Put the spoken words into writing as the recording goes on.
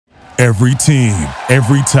Every team,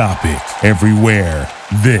 every topic, everywhere.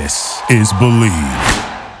 This is Believe.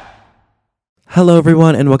 Hello,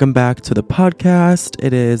 everyone, and welcome back to the podcast.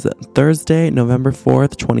 It is Thursday, November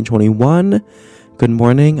 4th, 2021. Good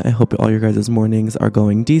morning. I hope all your guys' mornings are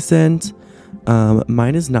going decent.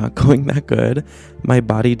 Mine is not going that good. My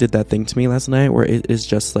body did that thing to me last night where it is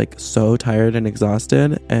just like so tired and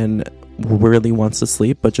exhausted and really wants to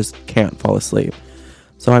sleep but just can't fall asleep.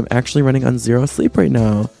 So I'm actually running on zero sleep right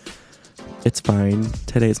now. It's fine.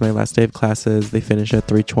 Today's my last day of classes. They finish at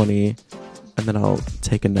 3:20 and then I'll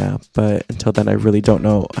take a nap. But until then, I really don't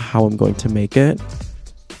know how I'm going to make it.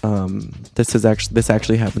 This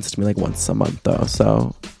actually happens to me like once a month though,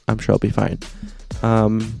 so I'm sure I'll be fine.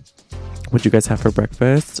 What'd you guys have for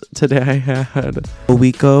breakfast? Today I had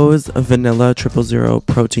Oiko's Vanilla 000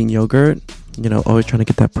 protein yogurt. You know, always trying to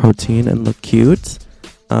get that protein and look cute.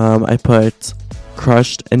 I put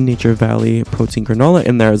crushed and Nature Valley protein granola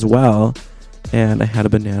in there as well. And I had a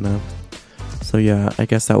banana. So yeah, I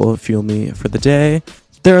guess that will fuel me for the day.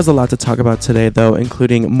 There is a lot to talk about today though,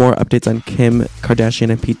 including more updates on Kim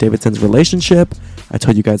Kardashian and Pete Davidson's relationship. I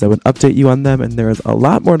told you guys I would update you on them, and there is a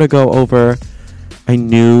lot more to go over. I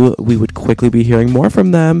knew we would quickly be hearing more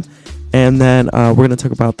from them. And then we're going to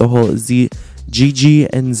talk about the whole Gigi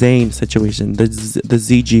and Zayn situation, the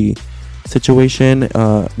ZG situation,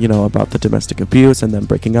 about the domestic abuse and then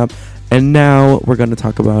breaking up. And now we're going to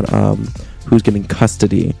talk about who's getting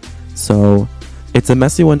custody. So it's a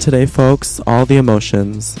messy one today, folks. All the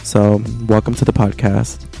emotions. So welcome to the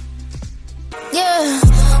podcast. Yeah,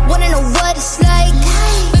 wanna know what it's like?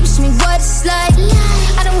 Baby, show me what it's like.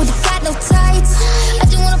 I don't want to fight no tights. I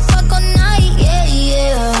just wanna fuck all night. Yeah,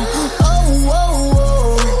 yeah.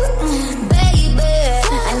 Oh, baby,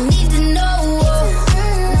 I need to know.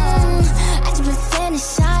 I just been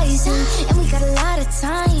fantasizing, and we got a lot of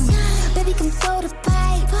time. Baby, come throw the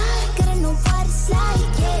pipe. Gotta know what it's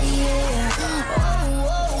like. Yeah, yeah.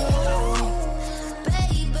 Oh,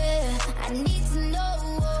 baby, I need to know.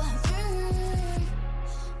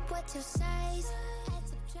 What's your size?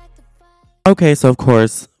 Okay, so of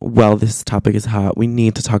course, while this topic is hot, we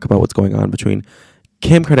need to talk about what's going on between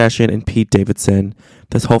Kim Kardashian and Pete Davidson.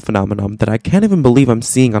 This whole phenomenon that I can't even believe I'm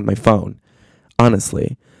seeing on my phone.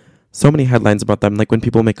 Honestly. So many headlines about them, like when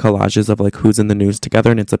people make collages of like who's in the news together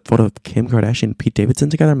and it's a photo of Kim Kardashian and Pete Davidson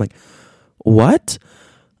together. I'm like, what?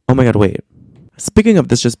 Oh my god, wait. Speaking of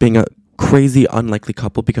this just being a crazy unlikely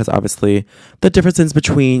couple, because obviously the differences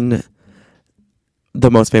between the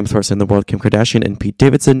most famous person in the world, Kim Kardashian, and Pete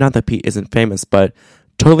Davidson, not that Pete isn't famous, but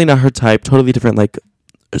totally not her type, totally different like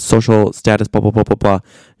social status, blah blah blah blah blah.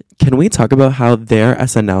 Can we talk about how their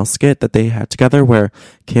SNL skit that they had together, where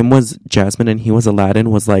Kim was Jasmine and he was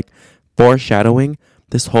Aladdin, was like foreshadowing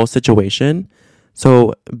this whole situation?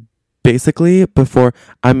 So basically, before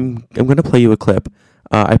I'm gonna play you a clip.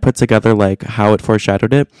 I put together like how it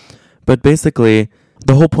foreshadowed it, but basically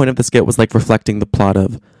the whole point of the skit was like reflecting the plot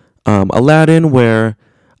of Aladdin, where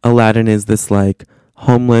Aladdin is this like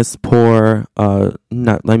homeless, poor,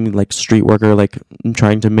 street worker, like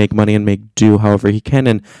trying to make money and make do however he can.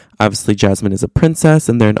 And obviously Jasmine is a princess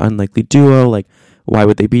and they're an unlikely duo. Like, why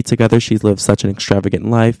would they be together? She's lived such an extravagant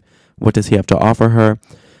life. What does he have to offer her?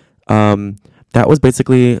 That was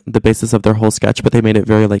basically the basis of their whole sketch, but they made it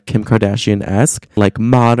very like Kim Kardashian-esque, like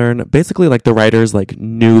modern. Basically, like the writers like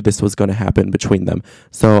knew this was going to happen between them.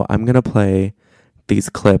 So I'm going to play these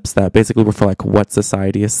clips that basically were for like what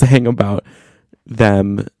society is saying about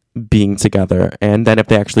them being together, and then if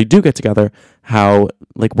they actually do get together, how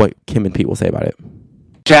like what Kim and Pete will say about it.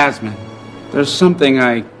 Jasmine, there's something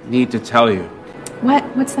I need to tell you.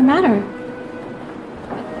 What's the matter?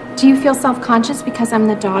 Do you feel self-conscious because I'm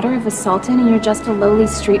the daughter of a sultan and you're just a lowly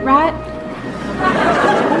street rat?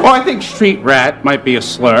 Well, I think street rat might be a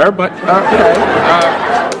slur, but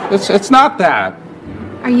okay. It's not that.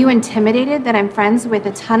 Are you intimidated that I'm friends with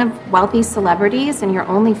a ton of wealthy celebrities and your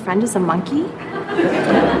only friend is a monkey?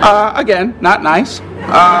 Again, not nice.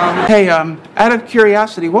 Hey, out of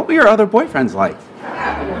curiosity, what were your other boyfriends like?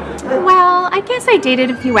 Well, I guess I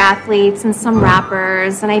dated a few athletes and some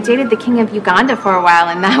rappers, and I dated the king of Uganda for a while,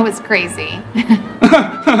 and that was crazy.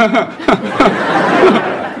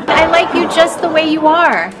 I like you just the way you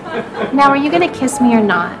are. Now, are you going to kiss me or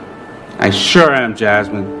not? I sure am,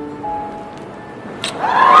 Jasmine.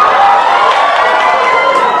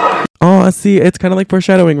 Oh, see, it's kind of like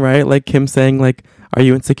foreshadowing, right? Like Kim saying, like, are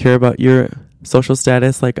you insecure about your social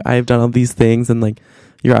status? Like, I've done all these things, and like,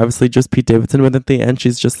 you're obviously just Pete Davidson. But at the end,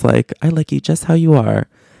 she's just like, I like you just how you are.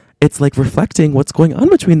 It's like reflecting what's going on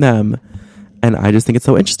between them. And I just think it's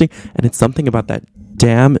so interesting. And it's something about that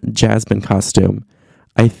damn Jasmine costume.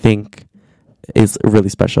 I think is really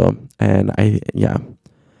special. And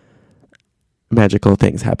magical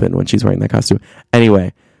things happen when she's wearing that costume.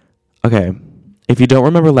 Anyway, okay. If you don't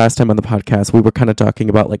remember last time on the podcast, we were kind of talking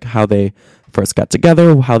about like how they first got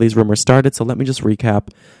together, how these rumors started. So let me just recap.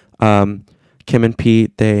 Kim and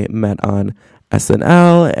Pete, they met on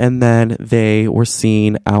SNL, and then they were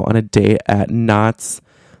seen out on a date at Knott's,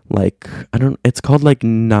 it's called like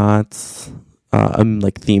Knott's,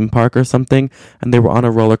 like theme park or something, and they were on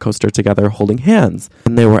a roller coaster together holding hands,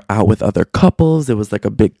 and they were out with other couples. It was like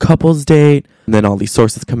a big couples date, and then all these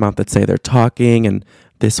sources come out that say they're talking, and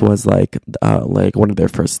this was like one of their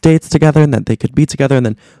first dates together, and that they could be together, and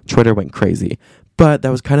then Twitter went crazy. But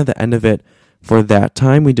that was kind of the end of it for that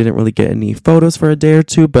time. We didn't really get any photos for a day or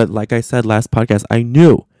two, but like I said last podcast, I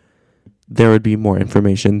knew there would be more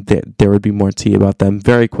information, there would be more tea about them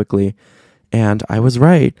very quickly, and I was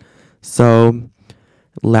right. So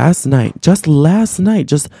just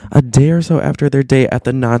a day or so after their date at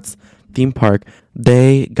the Knott's theme park,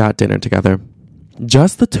 they got dinner together.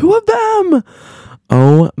 Just the two of them!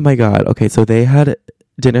 Oh my God. Okay, so they had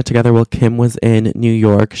dinner together while Kim was in New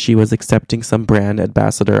York. She was accepting some brand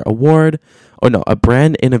ambassador award. Oh no, a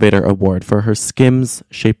brand innovator award for her Skims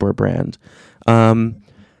shapewear brand. And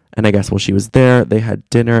I guess while she was there, they had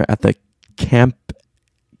dinner at the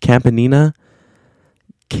Campania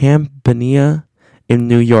in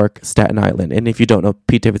New York, Staten Island. And if you don't know,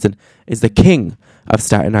 Pete Davidson is the king of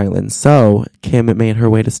Staten Island. So Kim made her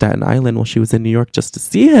way to Staten Island while she was in New York just to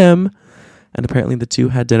see him. And apparently the two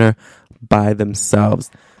had dinner by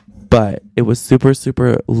themselves. But it was super,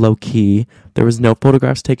 super low key. There was no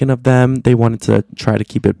photographs taken of them. They wanted to try to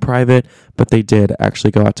keep it private, but they did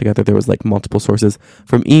actually go out together. There was like multiple sources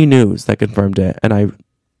from E! News that confirmed it. And I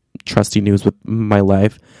trust E! News with my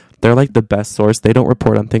life. They're like the best source. They don't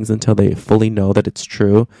report on things until they fully know that it's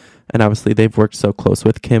true. And obviously they've worked so close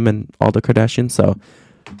with Kim and all the Kardashians, so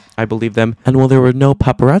I believe them. And while there were no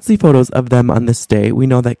paparazzi photos of them on this day, we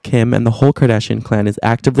know that Kim and the whole Kardashian clan is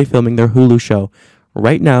actively filming their Hulu show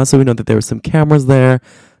right now. So we know that there were some cameras there.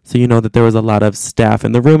 So you know that there was a lot of staff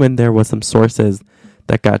in the room, and there was some sources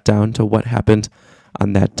that got down to what happened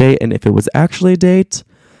on that date and if it was actually a date.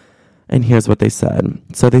 And here's what they said.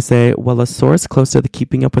 So they say, well, a source close to the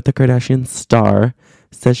Keeping Up with the Kardashians star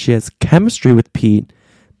says she has chemistry with Pete.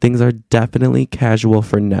 Things are definitely casual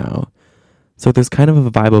for now. So there's kind of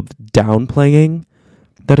a vibe of downplaying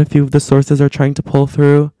that a few of the sources are trying to pull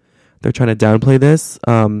through. They're trying to downplay this.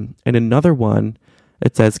 And another one,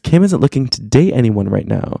 it says, Kim isn't looking to date anyone right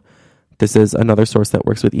now. This is another source that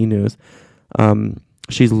works with E! News.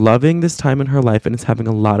 She's loving this time in her life and is having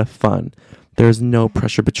a lot of fun. There's no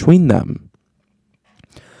pressure between them.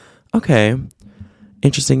 Okay.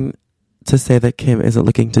 Interesting to say that Kim isn't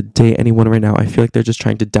looking to date anyone right now. I feel like they're just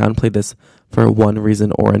trying to downplay this for one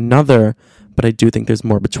reason or another, but I do think there's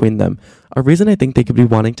more between them. A reason I think they could be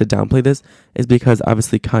wanting to downplay this is because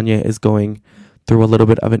obviously Kanye is going through a little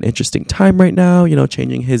bit of an interesting time right now, you know,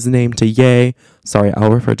 changing his name to Ye. Sorry,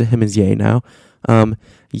 I'll refer to him as Ye now.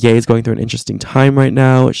 Ye is going through an interesting time right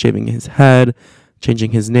now, shaving his head,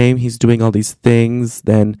 changing his name. He's doing all these things.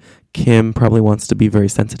 Then Kim probably wants to be very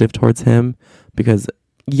sensitive towards him because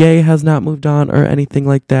Ye has not moved on or anything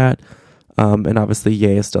like that. And obviously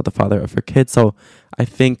Ye is still the father of her kids. So I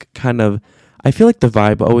think I feel like the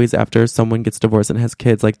vibe always after someone gets divorced and has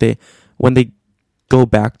kids, like when they go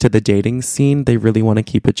back to the dating scene, they really want to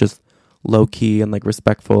keep it just low key and like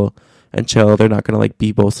respectful and chill. They're not going to like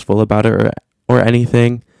be boastful about it or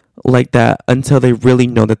anything like that until they really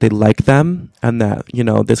know that they like them and that, you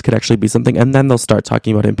know, this could actually be something. And then they'll start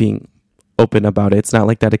talking about it, being open about it. It's not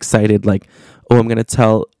like that excited, like, oh, I'm going to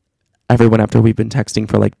tell everyone after we've been texting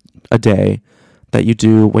for like a day that you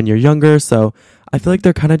do when you're younger. So I feel like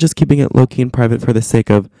they're kind of just keeping it low key and private for the sake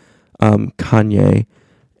of Kanye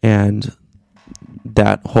and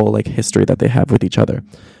that whole like history that they have with each other.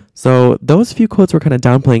 So those few quotes were kind of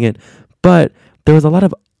downplaying it, but there was a lot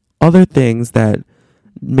of other things that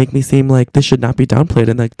make me seem like this should not be downplayed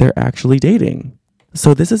and like they're actually dating.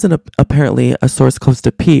 So this is apparently a source close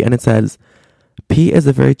to Pete, and it says, Pete is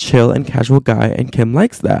a very chill and casual guy, and Kim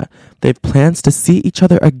likes that. They have plans to see each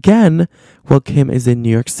other again while Kim is in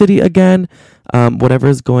New York City again. Whatever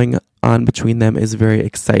is going on between them is very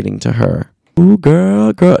exciting to her. Ooh,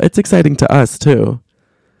 girl, it's exciting to us too.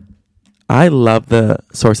 I love the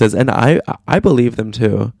sources, and I believe them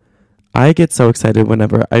too. I get so excited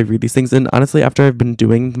whenever I read these things, and honestly, after I've been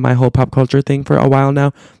doing my whole pop culture thing for a while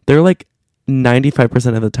now, they're like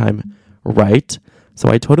 95% of the time right. So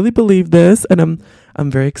I totally believe this, and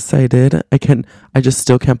I'm very excited. I just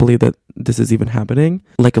still can't believe that this is even happening.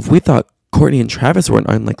 Like, if we thought Kourtney and Travis were an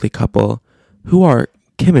unlikely couple, who are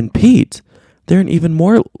Kim and Pete? they're an even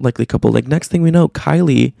more likely couple. Like, next thing we know,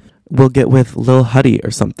 Kylie will get with Lil Huddy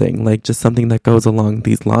or something, like just something that goes along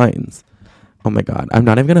these lines. Oh my God. I'm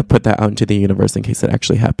not even going to put that out into the universe in case it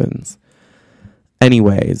actually happens.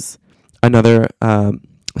 Anyways, another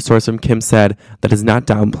source from Kim said that is not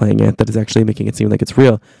downplaying it, that is actually making it seem like it's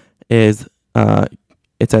real, is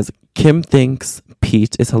it says, Kim thinks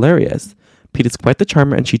Pete is hilarious. Pete is quite the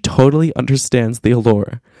charmer and she totally understands the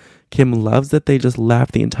allure. Kim loves that they just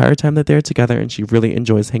laugh the entire time that they're together and she really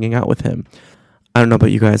enjoys hanging out with him. I don't know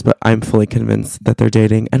about you guys, but I'm fully convinced that they're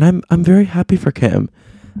dating and I'm very happy for Kim.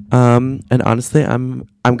 And honestly, I'm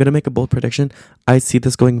going to make a bold prediction. I see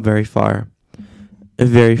this going very far.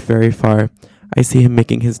 Very, very far. I see him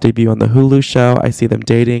making his debut on the Hulu show. I see them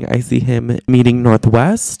dating. I see him meeting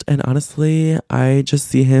Northwest. And honestly, I just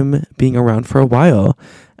see him being around for a while.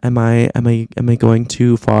 Am I going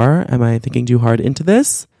too far? Am I thinking too hard into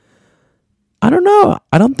this? I don't know.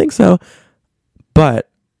 I don't think so. But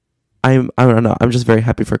I don't know. I'm just very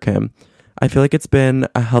happy for Kim. I feel like it's been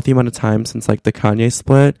a healthy amount of time since like the Kanye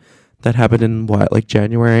split that happened in like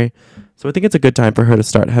January. So I think it's a good time for her to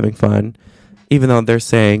start having fun. Even though they're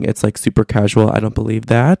saying it's like super casual, I don't believe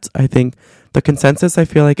that. I think the consensus I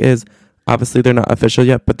feel like is obviously they're not official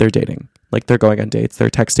yet, but they're dating. Like they're going on dates. They're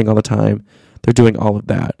texting all the time. They're doing all of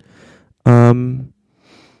that. And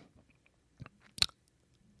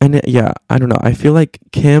yeah, I don't know. I feel like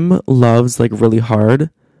Kim loves like really hard.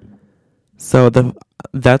 So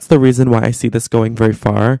that's the reason why I see this going very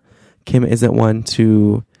far. Kim isn't one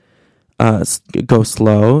to go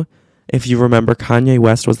slow. If you remember, Kanye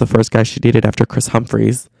West was the first guy she dated after Chris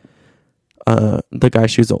Humphries, the guy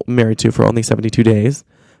she was married to for only 72 days.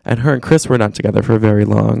 And her and Chris were not together for very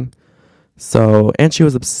long. So, and she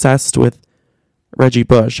was obsessed with Reggie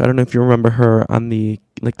Bush. I don't know if you remember her on the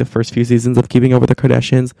first few seasons of Keeping Up with the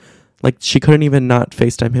Kardashians. Like, she couldn't even not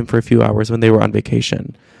FaceTime him for a few hours when they were on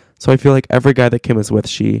vacation. So I feel like every guy that Kim is with,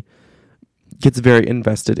 she gets very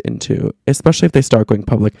invested into, especially if they start going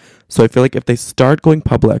public. So I feel like if they start going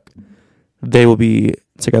public, they will be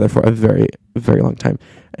together for a very, very long time.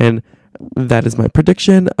 And that is my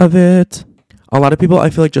prediction of it. A lot of people, I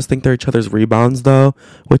feel like, just think they're each other's rebounds, though,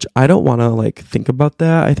 which I don't want to, like, think about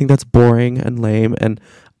that. I think that's boring and lame, and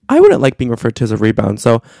I wouldn't like being referred to as a rebound.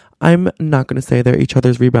 So I'm not going to say they're each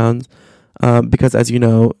other's rebounds because, as you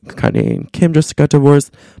know, Kanye and Kim just got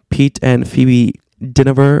divorced. Pete and Phoebe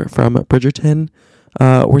Dynevor from Bridgerton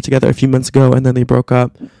were together a few months ago, and then they broke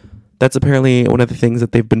up. That's apparently one of the things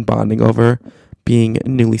that they've been bonding over, being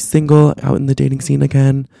newly single, out in the dating scene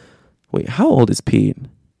again. Wait, how old is Pete?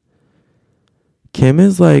 Kim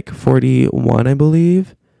is like 41, I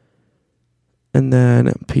believe. And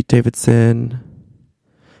then Pete Davidson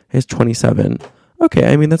is 27.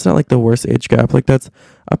 Okay, I mean, that's not like the worst age gap. Like, that's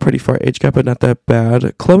a pretty far age gap, but not that bad.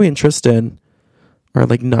 Khloe and Tristan are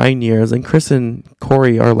like 9 years, and Chris and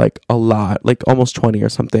Corey are like a lot, like almost 20 or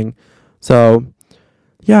something. So,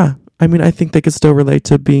 yeah. I mean, I think they could still relate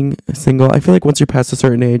to being single. I feel like once you're past a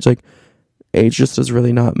certain age, like, age just does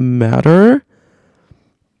really not matter.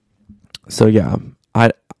 So, yeah,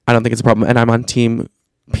 I don't think it's a problem. And I'm on team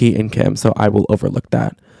Pete and Kim, so I will overlook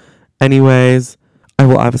that. Anyways, I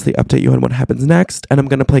will obviously update you on what happens next. And I'm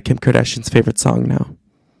going to play Kim Kardashian's favorite song now.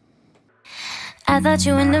 I thought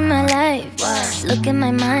you into my life. Look in my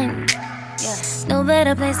mind. No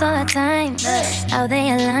better place all the time. How they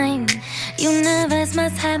align. Universe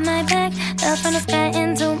must have my back. Fell from the sky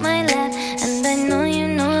into my lap. And I know you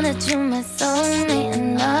know that you're my soulmate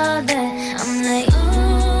and all that. I'm like,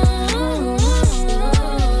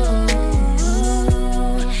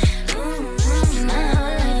 my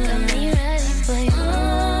whole life got me ready for you.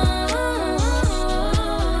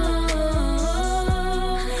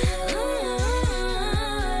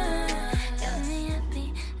 Got me happy,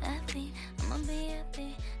 happy. I'ma be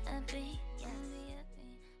happy, happy.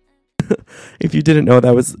 If you didn't know,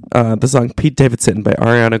 that was the song Pete Davidson by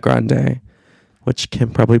Ariana Grande, which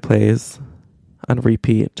Kim probably plays on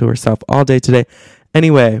repeat to herself all day today.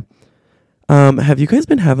 Anyway, have you guys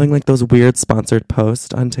been having like those weird sponsored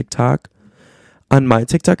posts on TikTok? On my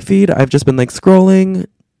TikTok feed, I've just been like scrolling,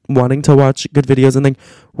 wanting to watch good videos, and like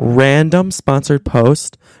random sponsored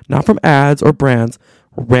posts, not from ads or brands,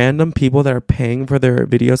 random people that are paying for their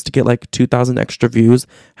videos to get like 2,000 extra views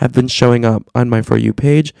have been showing up on my For You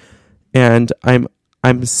page. And I'm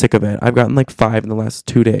sick of it. I've gotten like 5 in the last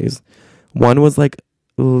 2 days. One was like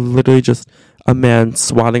literally just a man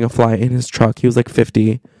swatting a fly in his truck. He was like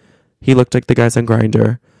 50. He looked like the guys on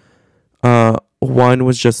Grindr. One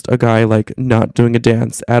was just a guy like not doing a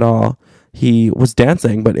dance at all. He was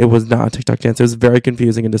dancing, but it was not a TikTok dance. It was very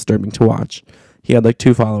confusing and disturbing to watch. He had like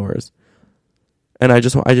 2 followers. And I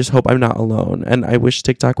just hope I'm not alone. And I wish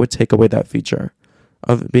TikTok would take away that feature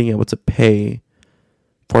of being able to pay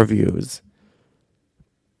for views.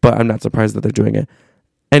 But I'm not surprised that they're doing it.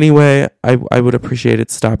 Anyway, I would appreciate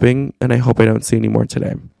it stopping, and I hope I don't see any more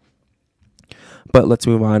today. But let's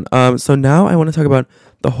move on. So now I want to talk about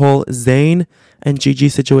the whole Zayn and Gigi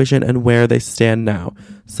situation and where they stand now.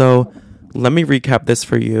 So let me recap this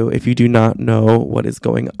for you if you do not know what is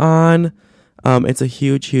going on. It's a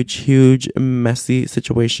huge, messy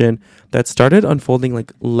situation that started unfolding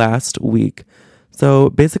like last week. So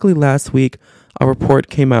basically last week, a report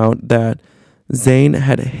came out that Zayn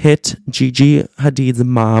had hit Gigi Hadid's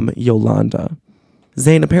mom, Yolanda.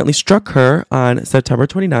 Zayn apparently struck her on September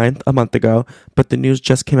 29th, a month ago, but the news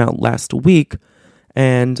just came out last week.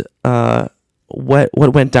 And what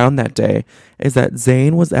went down that day is that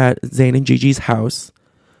Zayn was at Zayn and Gigi's house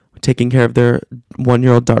taking care of their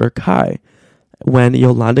 1-year-old daughter, Kai, when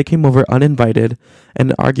Yolanda came over uninvited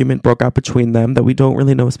and an argument broke out between them that we don't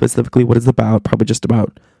really know specifically what it's about, probably just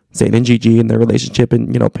about Zayn and Gigi and their relationship and,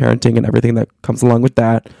 parenting and everything that comes along with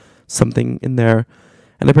that, something in there.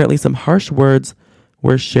 And apparently some harsh words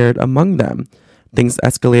were shared among them. Things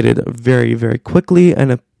escalated very, very quickly,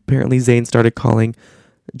 and apparently Zayn started calling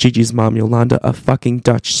Gigi's mom, Yolanda, a fucking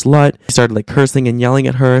Dutch slut. He started like cursing and yelling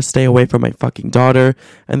at her, "Stay away from my fucking daughter."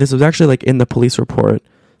 And this was actually like in the police report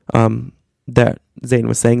that Zayn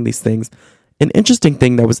was saying these things. An interesting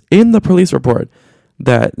thing that was in the police report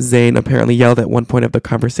that Zayn apparently yelled at one point of the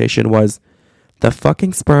conversation was, "The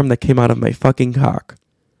fucking sperm that came out of my fucking cock."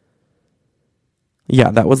 Yeah,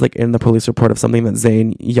 that was like in the police report of something that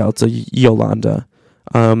Zayn yelled to Yolanda.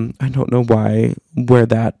 I don't know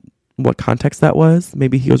what context that was.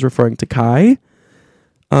 Maybe he was referring to Kai.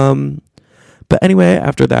 But anyway,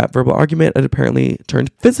 after that verbal argument, it apparently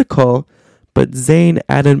turned physical, but Zayn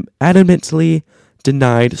adamantly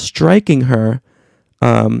denied striking her,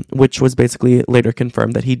 which was basically later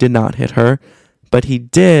confirmed that he did not hit her, but he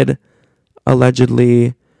did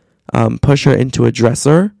allegedly push her into a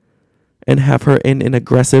dresser and have her in an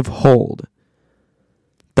aggressive hold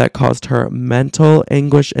that caused her mental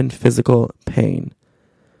anguish and physical pain.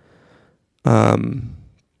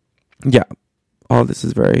 Yeah, all this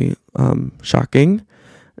is very shocking.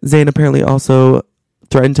 Zayn apparently also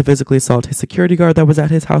threatened to physically assault his security guard that was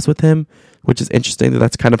at his house with him, which is interesting.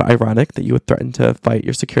 That's kind of ironic that you would threaten to fight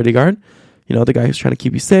your security guard, the guy who's trying to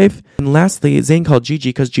keep you safe. And lastly, Zayn called Gigi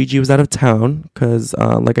because Gigi was out of town because,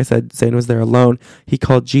 like I said, Zayn was there alone. He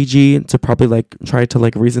called Gigi to probably try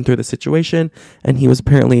to reason through the situation, and he was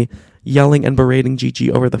apparently yelling and berating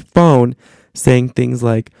Gigi over the phone, saying things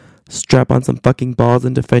like, "Strap on some fucking balls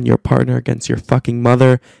and defend your partner against your fucking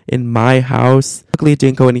mother in my house." Luckily, it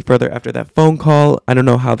didn't go any further after that phone call. I don't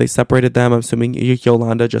know how they separated them. I'm assuming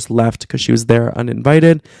Yolanda just left because she was there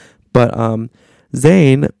uninvited. But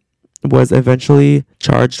Zayn was eventually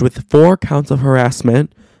charged with 4 counts of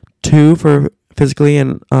harassment, 2 for physically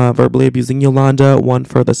and verbally abusing Yolanda, 1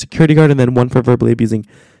 for the security guard, and then 1 for verbally abusing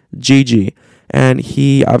Gigi. And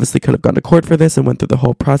he obviously could have gone to court for this and went through the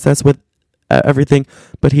whole process with everything,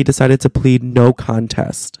 but he decided to plead no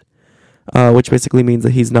contest, which basically means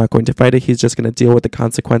that he's not going to fight it. He's just going to deal with the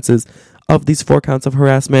consequences of these 4 counts of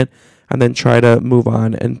harassment and then try to move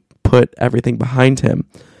on and put everything behind him.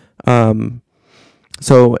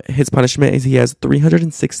 So his punishment is he has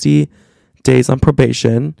 360 days on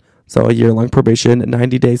probation, so a year-long probation,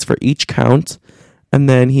 90 days for each count, and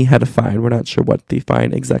then he had a fine. We're not sure what the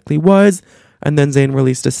fine exactly was. And then Zayn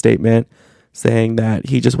released a statement saying that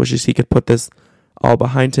he just wishes he could put this all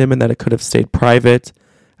behind him and that it could have stayed private,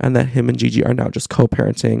 and that him and Gigi are now just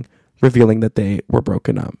co-parenting, revealing that they were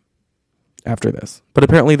broken up after this. But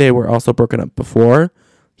apparently they were also broken up before.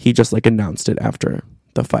 He just announced it after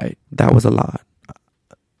the fight. That was a lot.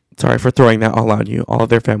 Sorry for throwing that all on you, all of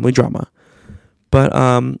their family drama. But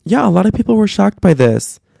yeah, a lot of people were shocked by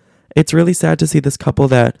this. It's really sad to see this couple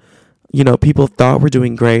that people thought were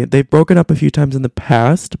doing great. They've broken up a few times in the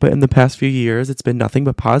past, but in the past few years, it's been nothing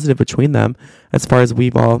but positive between them, as far as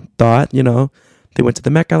we've all thought. They went to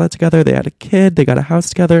the Met Gala together, they had a kid, they got a house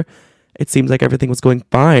together. It seems like everything was going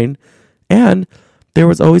fine. And there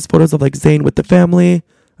was always photos of Zayn with the family.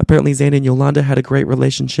 Apparently Zayn and Yolanda had a great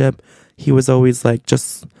relationship. He was always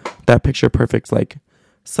just that picture perfect,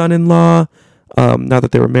 son-in-law. Not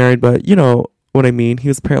that they were married, but what I mean. He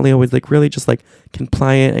was apparently always really just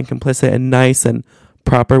compliant and complicit and nice and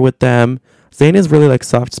proper with them. Zayn is really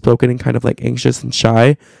soft spoken and kind of anxious and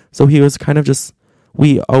shy. So he was kind of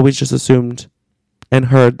we always just assumed and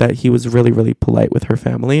heard that he was really, really polite with her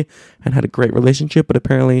family and had a great relationship. But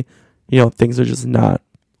apparently, things are just not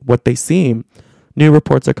what they seem. New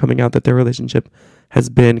reports are coming out that their relationship has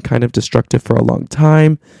been kind of destructive for a long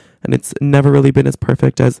time, and it's never really been as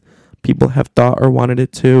perfect as people have thought or wanted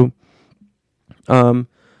it to.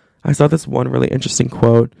 I saw this one really interesting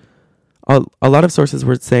quote. A lot of sources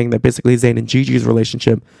were saying that basically Zayn and Gigi's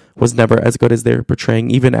relationship was never as good as they were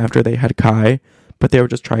portraying, even after they had Kai, but they were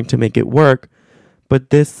just trying to make it work. But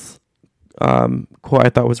this quote I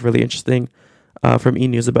thought was really interesting from E!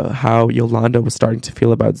 News about how Yolanda was starting to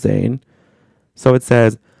feel about Zayn. So it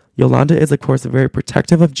says, Yolanda is, of course, very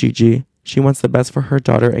protective of Gigi. She wants the best for her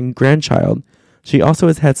daughter and grandchild. She also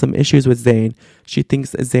has had some issues with Zayn. She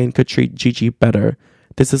thinks Zayn could treat Gigi better.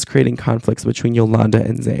 This is creating conflicts between Yolanda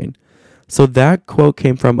and Zayn. So that quote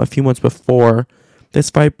came from a few months before this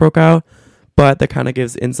fight broke out, but that kind of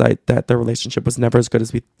gives insight that the relationship was never as good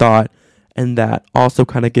as we thought, and that also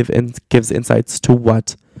kind of gives insights to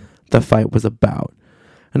what the fight was about.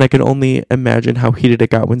 And I can only imagine how heated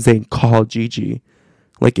it got when Zayn called Gigi.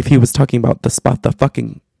 Like, if he was talking about the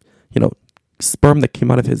fucking, sperm that came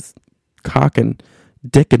out of his cock and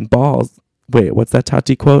dick and balls. Wait, what's that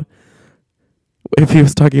Tati quote? If he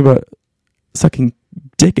was talking about sucking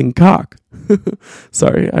dick and cock.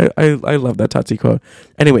 Sorry, I love that Tati quote.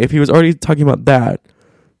 Anyway, if he was already talking about that,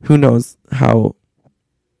 who knows how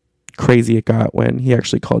crazy it got when he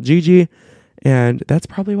actually called Gigi. And that's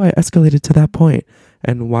probably why it escalated to that point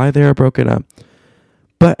and why they are broken up.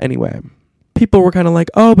 But anyway, people were kind of like,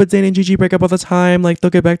 oh, but Zayn and Gigi break up all the time. Like,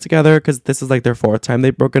 they'll get back together, because this is like their 4th time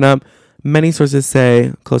they've broken up. Many sources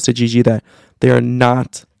say, close to Gigi, that they are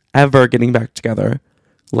not ever getting back together.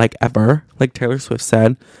 Like, ever. Like Taylor Swift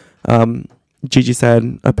said. Gigi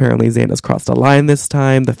said, apparently Zayn has crossed a line this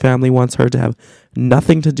time. The family wants her to have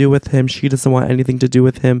nothing to do with him. She doesn't want anything to do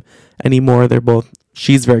with him anymore.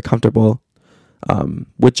 She's very comfortable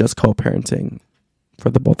with just co-parenting for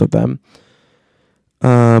the both of them.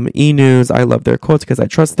 E! News, I love their quotes because I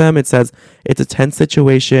trust them. It says, it's a tense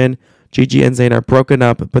situation. Gigi and Zayn are broken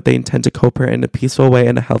up, but they intend to co-parent in a peaceful way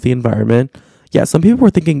in a healthy environment. Yeah, some people were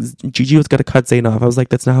thinking Gigi was going to cut Zayn off. I was like,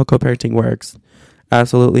 that's not how co-parenting works.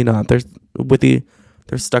 Absolutely not.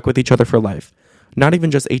 They're stuck with each other for life. Not even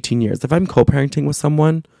just 18 years. If I'm co-parenting with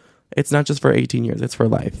someone, it's not just for 18 years, it's for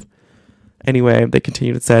life. Anyway, they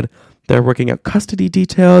continued and said, they're working out custody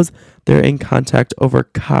details. They're in contact over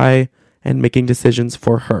Kai and making decisions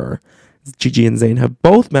for her. Gigi and Zayn have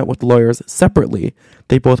both met with lawyers separately.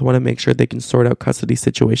 They both want to make sure they can sort out custody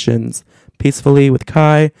situations peacefully with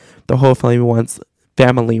Kai. The whole family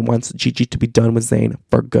wants Gigi to be done with Zayn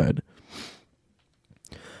for good.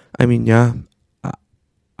 I mean, yeah,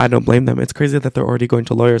 I don't blame them. It's crazy that they're already going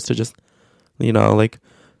to lawyers to just, like,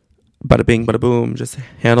 bada bing, bada boom, just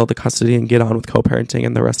handle the custody and get on with co-parenting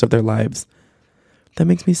and the rest of their lives. That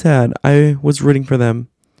makes me sad. I was rooting for them,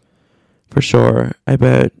 for sure. I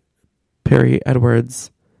bet Perry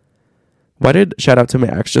Edwards. Why did Shout Out to My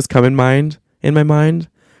Ex just come in my mind?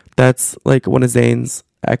 That's like one of Zayn's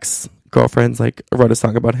ex-girlfriends, like, wrote a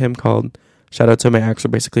song about him called Shout Out to My Ex,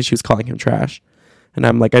 where basically she was calling him trash. And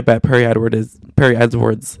I'm like, I bet Perry Edwards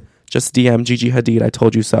just DM Gigi Hadid, I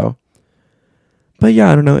told you so. But yeah,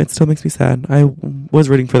 I don't know. It still makes me sad. I was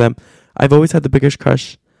rooting for them. I've always had the biggest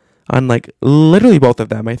crush on, like, literally both of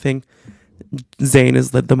them. I think Zayn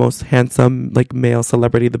is the most handsome, like, male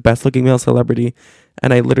celebrity, the best looking male celebrity.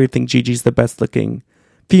 And I literally think Gigi's the best looking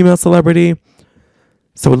female celebrity.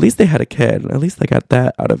 So at least they had a kid. At least they got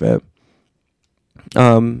that out of it.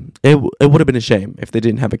 It would have been a shame if they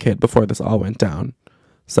didn't have a kid before this all went down.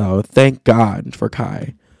 So thank God for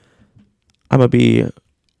Kai. I'm going to be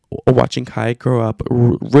watching Kai grow up,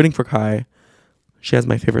 rooting for Kai. She has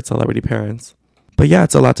my favorite celebrity parents. But yeah,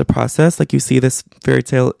 it's a lot to process. Like, you see this fairy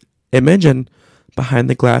tale image, and behind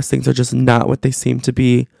the glass, things are just not what they seem to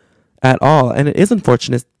be at all. And it is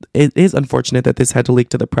unfortunate that this had to leak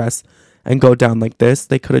to the press and go down like this.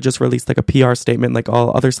 They could have just released like a PR statement like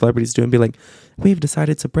all other celebrities do and be like, we've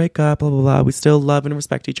decided to break up, blah, blah, blah. We still love and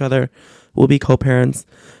respect each other. We'll be co-parents.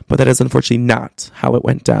 But that is unfortunately not how it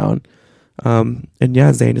went down. And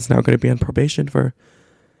yeah, Zayn is now going to be on probation for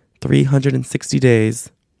 360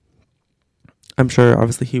 days. I'm sure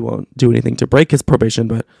obviously he won't do anything to break his probation,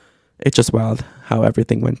 but it's just wild how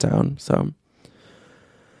everything went down. So,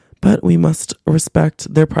 but we must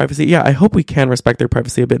respect their privacy. Yeah, I hope we can respect their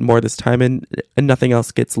privacy a bit more this time, and nothing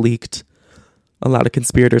else gets leaked. A lot of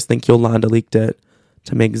conspirators think Yolanda leaked it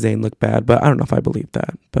to make Zayn look bad, but I don't know if I believe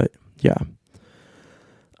that. But yeah.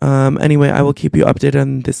 Anyway, I will keep you updated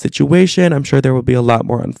on this situation. I'm sure there will be a lot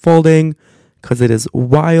more unfolding because it is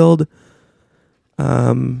wild.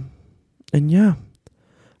 And yeah,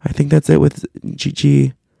 I think that's it with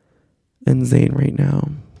Gigi and Zayn right now.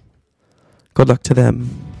 Good luck to them.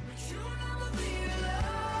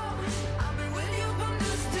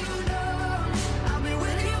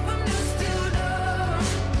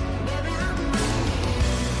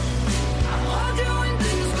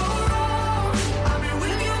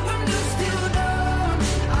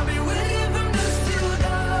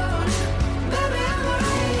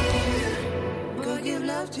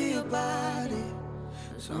 your body.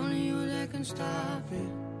 It's only you that can stop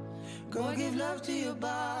it. Go give love to your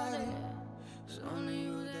body. It's only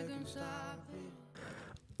you that can stop it.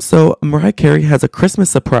 So Mariah Carey has a Christmas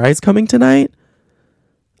surprise coming tonight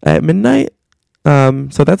at midnight.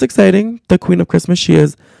 So that's exciting. The Queen of Christmas, she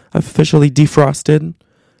is officially defrosted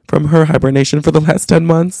from her hibernation for the last 10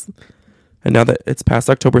 months. And now that it's past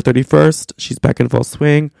October 31st, she's back in full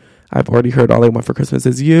swing. I've already heard All I Want for Christmas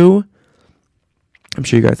Is You. I'm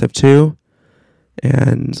sure you guys have too.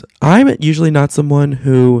 And I'm usually not someone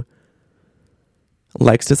who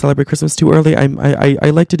likes to celebrate Christmas too early. I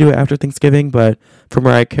like to do it after Thanksgiving, but for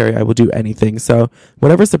Mariah Carey, I will do anything. So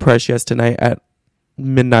whatever surprise she has tonight at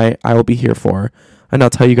midnight, I will be here for. And I'll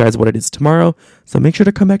tell you guys what it is tomorrow. So make sure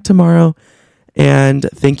to come back tomorrow. And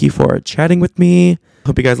thank you for chatting with me.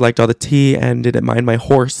 Hope you guys liked all the tea and didn't mind my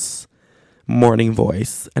hoarse morning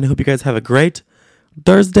voice. And I hope you guys have a great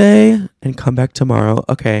Thursday and come back tomorrow.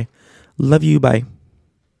 Okay. Love you. Bye.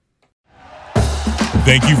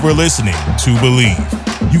 Thank you for listening to Believe.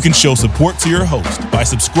 You can show support to your host by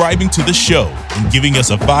subscribing to the show and giving us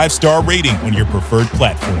a 5-star rating on your preferred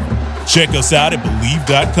platform. Check us out at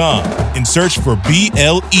Believe.com and search for BLEAV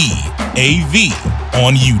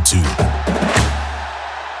on YouTube.